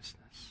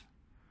righteousness.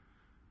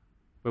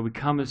 Where we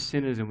come as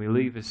sinners and we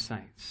leave as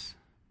saints.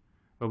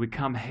 Where we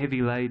come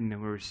heavy laden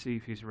and we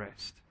receive His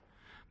rest.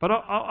 But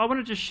I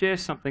want to just share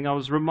something. I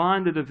was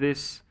reminded of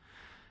this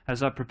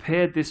as I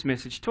prepared this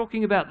message,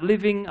 talking about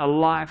living a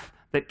life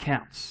that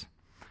counts.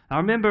 I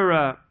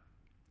remember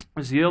it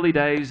was the early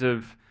days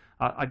of,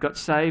 I got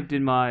saved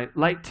in my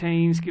late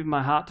teens, giving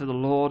my heart to the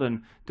Lord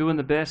and doing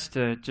the best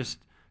to just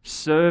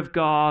serve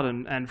God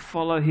and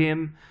follow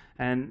Him.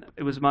 And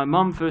it was my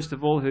mum, first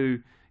of all, who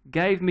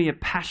gave me a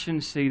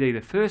Passion CD,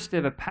 the first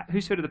ever,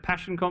 who's heard of the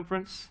Passion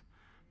Conference?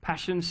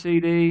 Passion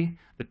CD,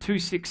 the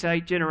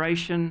 268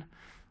 generation,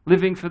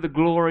 living for the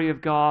glory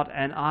of God,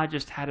 and I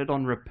just had it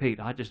on repeat.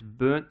 I just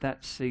burnt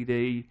that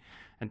CD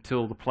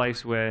until the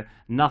place where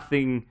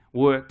nothing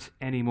worked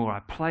anymore.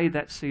 I played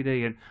that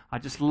CD and I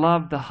just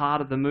loved the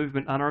heart of the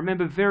movement. And I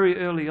remember very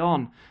early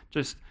on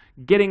just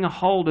getting a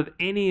hold of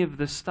any of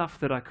the stuff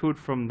that I could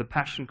from the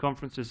Passion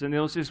conferences. And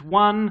there was this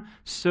one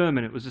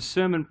sermon. It was a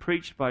sermon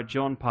preached by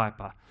John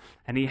Piper.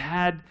 And he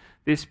had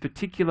this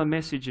particular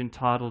message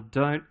entitled,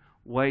 "Don't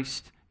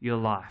Waste Your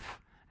Life."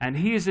 And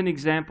here's an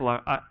example.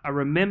 I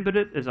remembered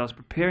it as I was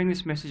preparing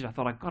this message. I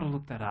thought, I've got to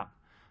look that up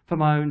for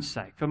my own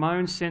sake, for my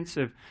own sense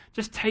of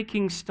just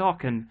taking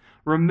stock and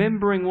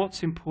remembering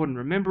what's important,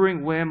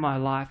 remembering where my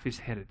life is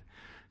headed.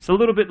 It's a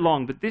little bit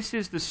long, but this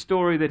is the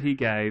story that he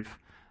gave,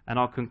 and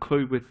I'll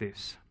conclude with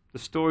this, the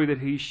story that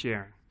he's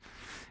sharing. He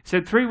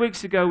said, 3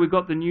 weeks ago we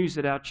got the news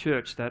at our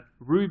church that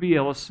Ruby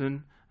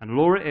Ellison and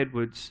Laura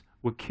Edwards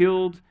were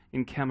killed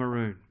in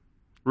Cameroon.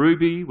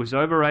 Ruby was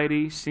over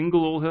 80,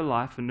 single all her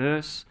life, a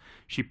nurse.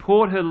 She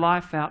poured her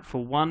life out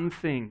for one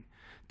thing,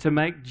 to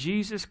make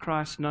Jesus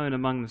Christ known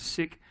among the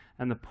sick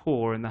and the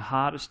poor in the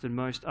hardest and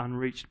most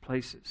unreached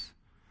places.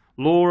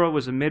 Laura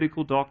was a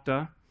medical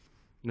doctor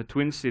in the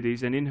Twin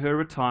Cities, and in her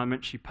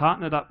retirement she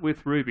partnered up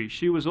with Ruby.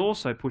 She was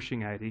also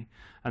pushing 80,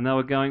 and they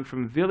were going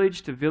from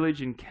village to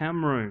village in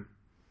Cameroon.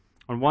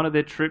 On one of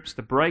their trips,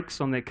 the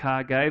brakes on their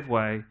car gave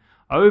way.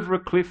 Over a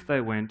cliff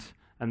they went,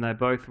 and they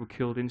both were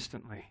killed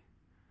instantly.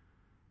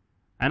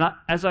 And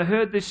as I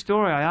heard this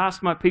story, I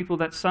asked my people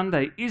that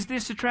Sunday, is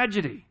this a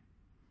tragedy?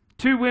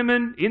 2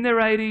 women in their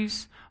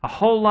 80s, a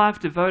whole life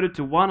devoted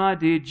to one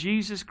idea,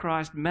 Jesus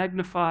Christ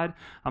magnified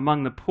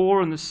among the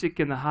poor and the sick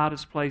in the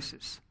hardest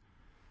places.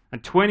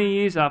 And 20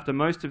 years after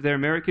most of their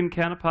American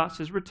counterparts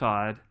has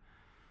retired,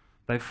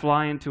 they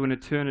fly into an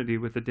eternity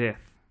with a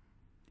death.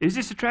 Is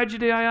this a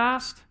tragedy, I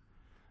asked?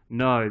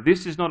 No,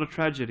 this is not a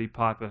tragedy,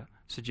 Piper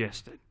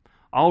suggested.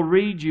 I'll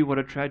read you what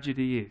a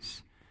tragedy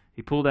is.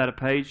 He pulled out a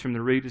page from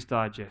the Reader's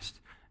Digest,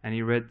 and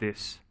he read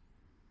this.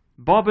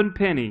 Bob and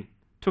Penny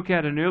took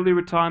out an early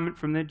retirement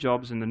from their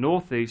jobs in the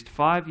Northeast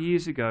 5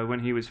 years ago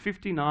when he was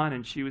 59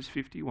 and she was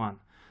 51.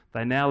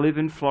 They now live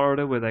in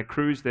Florida where they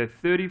cruise their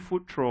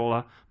 30-foot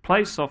trawler,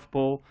 play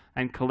softball,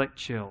 and collect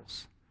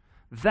shells.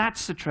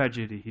 That's a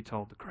tragedy, he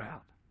told the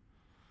crowd.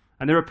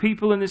 And there are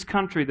people in this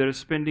country that are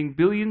spending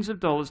billions of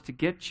dollars to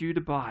get you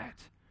to buy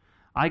it.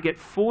 I get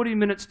 40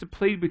 minutes to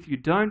plead with you,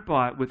 don't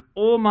buy it. With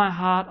all my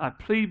heart, I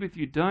plead with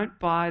you, don't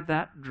buy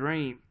that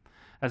dream.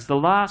 As the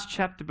last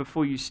chapter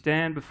before you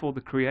stand before the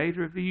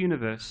Creator of the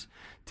universe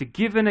to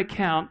give an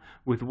account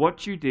with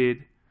what you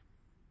did,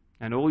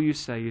 and all you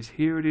say is,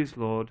 here it is,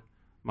 Lord,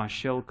 my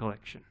shell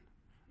collection.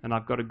 And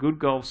I've got a good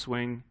golf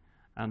swing,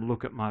 and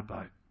look at my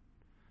boat.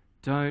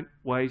 Don't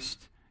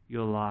waste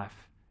your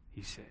life,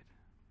 he said.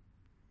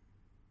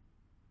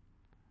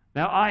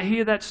 Now, I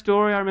hear that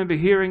story. I remember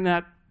hearing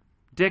that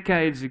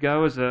decades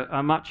ago as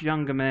a much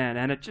younger man,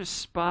 and it just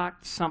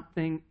sparked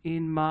something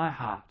in my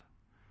heart.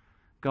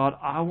 God,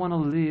 I want to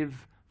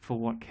live for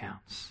what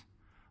counts.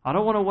 I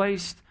don't want to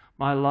waste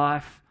my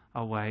life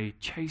away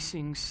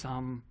chasing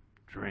some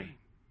dream.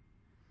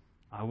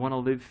 I want to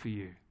live for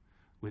you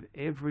with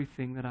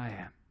everything that I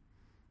am,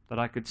 that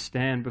I could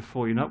stand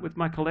before you, not with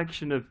my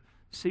collection of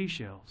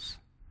seashells,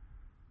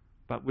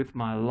 but with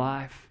my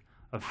life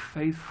of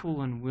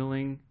faithful and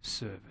willing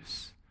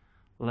service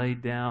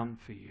laid down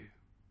for you.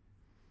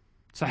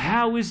 So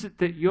how is it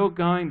that you're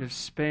going to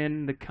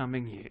spend the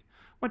coming year?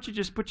 Why don't you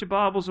just put your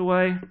Bibles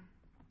away?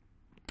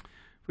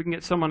 If we can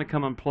get someone to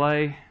come and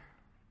play.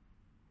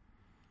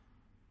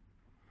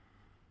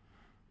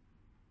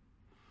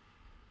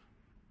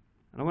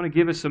 And I want to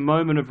give us a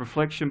moment of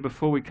reflection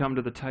before we come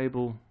to the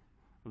table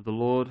of the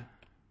Lord.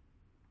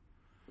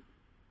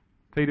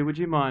 Peter, would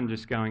you mind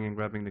just going and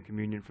grabbing the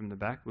communion from the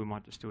back? We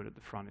might just do it at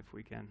the front if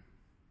we can,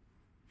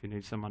 if you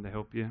need someone to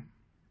help you.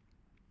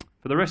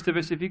 For the rest of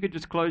us, if you could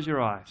just close your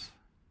eyes.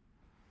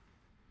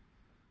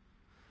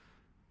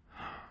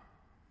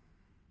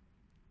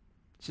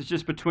 This is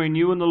just between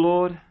you and the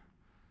Lord.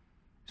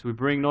 So we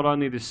bring not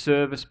only this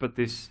service, but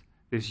this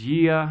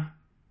year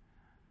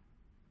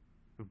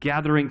of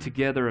gathering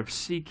together, of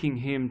seeking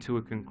Him to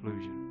a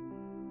conclusion.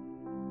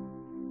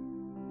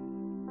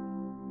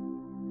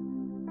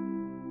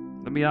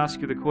 Let me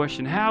ask you the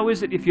question, how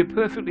is it, if you're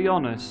perfectly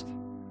honest,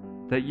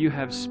 that you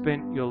have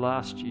spent your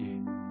last year?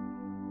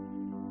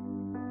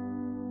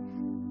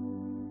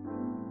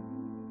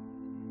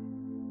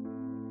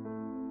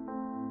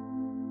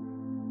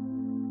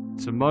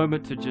 It's a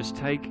moment to just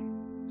take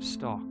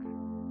stock.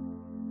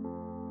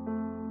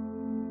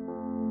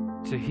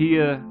 To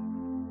hear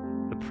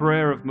the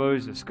prayer of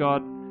Moses.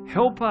 God,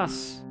 help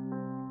us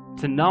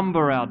to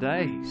number our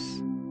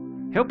days.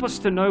 Help us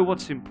to know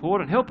what's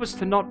important. Help us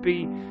to not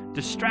be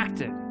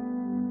distracted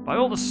by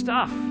all the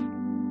stuff,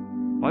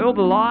 by all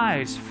the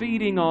lies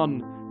feeding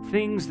on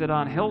things that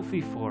aren't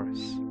healthy for us.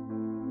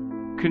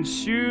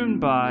 Consumed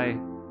by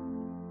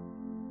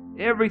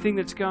everything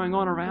that's going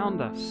on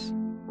around us.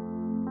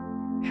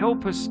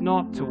 Help us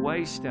not to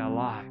waste our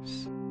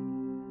lives.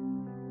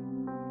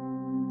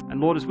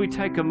 And Lord, as we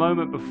take a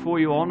moment before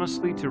you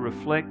honestly to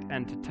reflect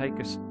and to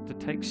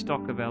take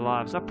stock of our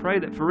lives, I pray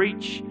that for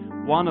each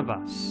one of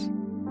us,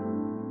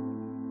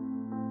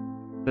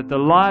 that the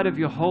light of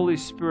your Holy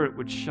Spirit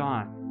would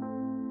shine.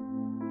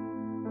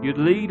 You'd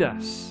lead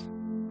us.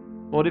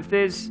 Lord, if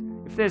there's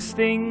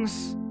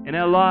things in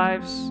our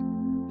lives,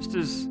 just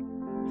as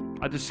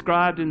I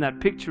described in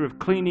that picture of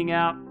cleaning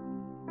out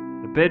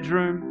the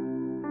bedroom,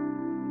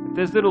 if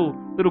there's little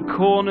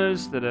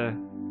corners that are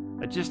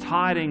just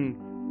hiding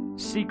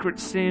secret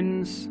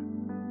sins,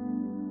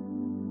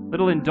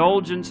 little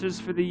indulgences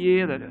for the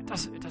year that it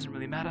doesn't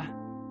really matter,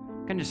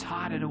 I can just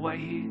hide it away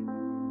here.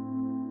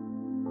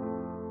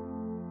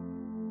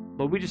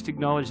 Lord, we just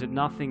acknowledge that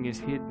nothing is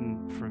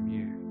hidden from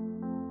you.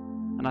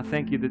 And I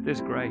thank you that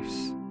there's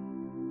grace.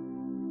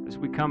 As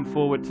we come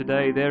forward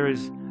today, there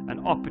is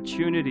an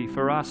opportunity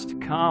for us to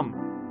come.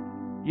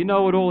 You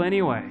know it all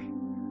anyway,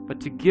 but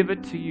to give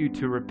it to you,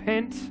 to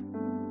repent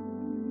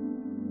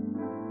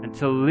and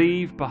to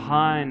leave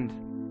behind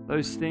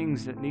those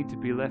things that need to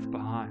be left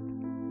behind.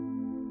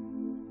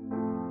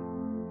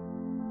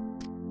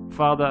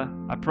 Father,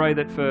 I pray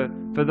that for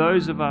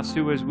those of us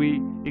who, as we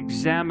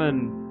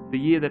examine the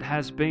year that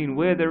has been,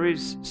 where there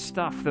is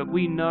stuff that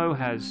we know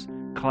has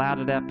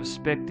clouded our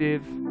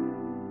perspective,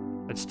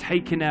 that's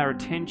taken our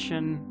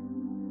attention,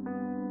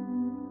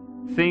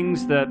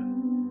 things that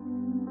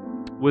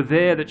were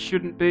there that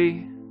shouldn't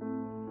be,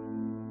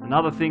 and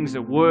other things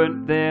that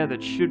weren't there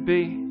that should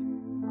be,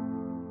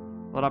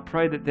 Lord, I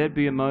pray that there'd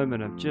be a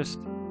moment of just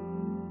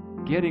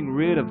getting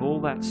rid of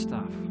all that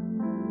stuff.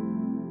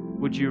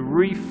 Would you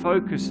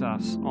refocus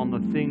us on the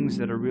things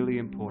that are really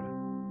important?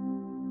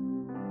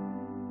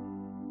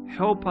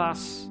 Help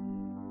us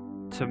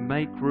to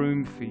make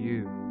room for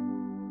you.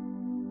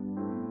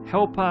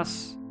 Help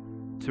us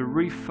to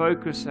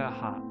refocus our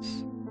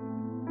hearts.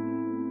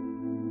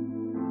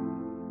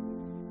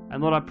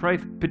 And Lord, I pray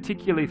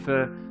particularly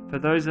for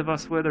those of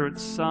us, whether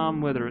it's some,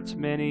 whether it's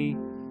many,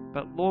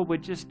 but Lord,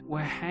 we're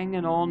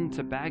hanging on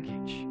to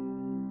baggage.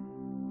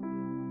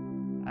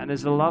 And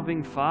as a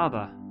loving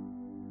Father,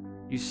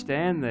 you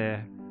stand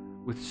there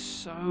with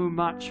so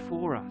much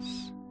for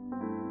us,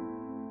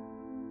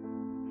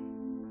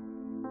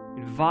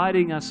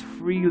 inviting us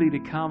freely to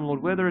come,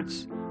 Lord, whether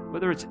it's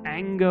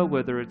anger,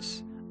 whether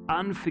it's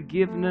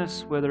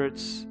unforgiveness, whether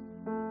it's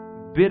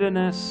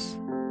bitterness,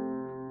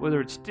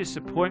 whether it's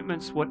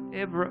disappointments,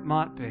 whatever it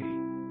might be,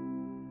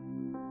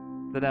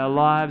 that our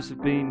lives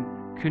have been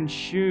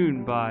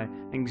consumed by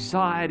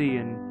anxiety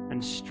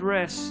and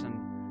stress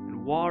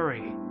and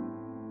worry,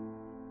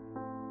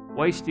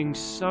 wasting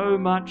so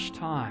much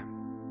time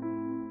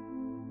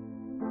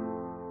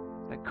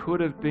that could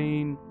have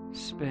been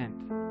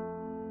spent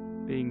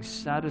being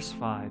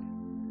satisfied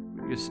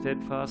with your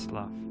steadfast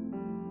love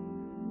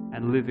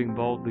and living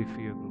boldly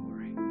for your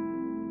glory.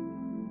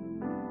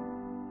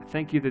 I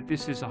thank you that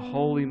this is a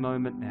holy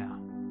moment now.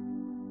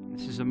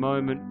 This is a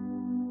moment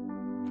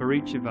for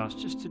each of us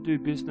just to do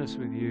business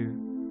with you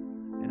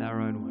in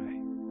our own way.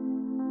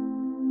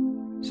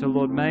 So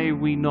Lord, may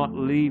we not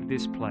leave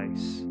this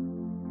place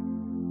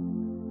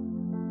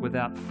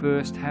without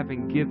first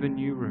having given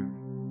you room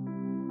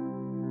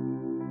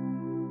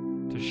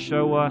to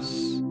show us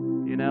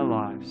in our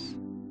lives.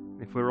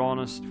 If we're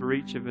honest, for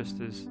each of us,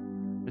 there's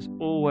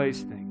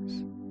always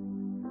things.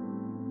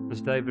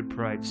 As David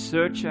prayed,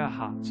 search our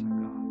hearts, O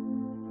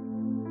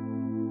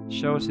God.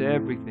 Show us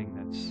everything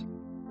that's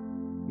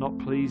not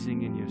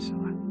pleasing in your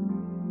sight,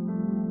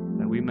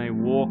 that we may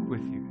walk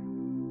with you,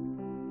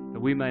 that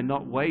we may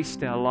not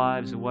waste our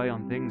lives away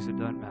on things that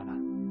don't matter,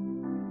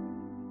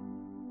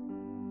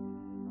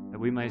 that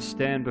we may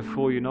stand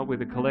before you not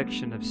with a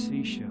collection of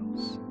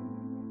seashells,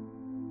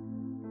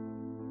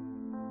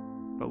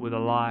 but with a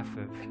life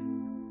of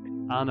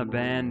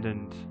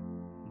unabandoned,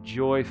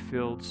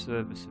 joy-filled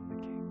service of the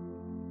King.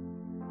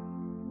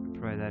 We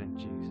pray that in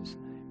Jesus' name.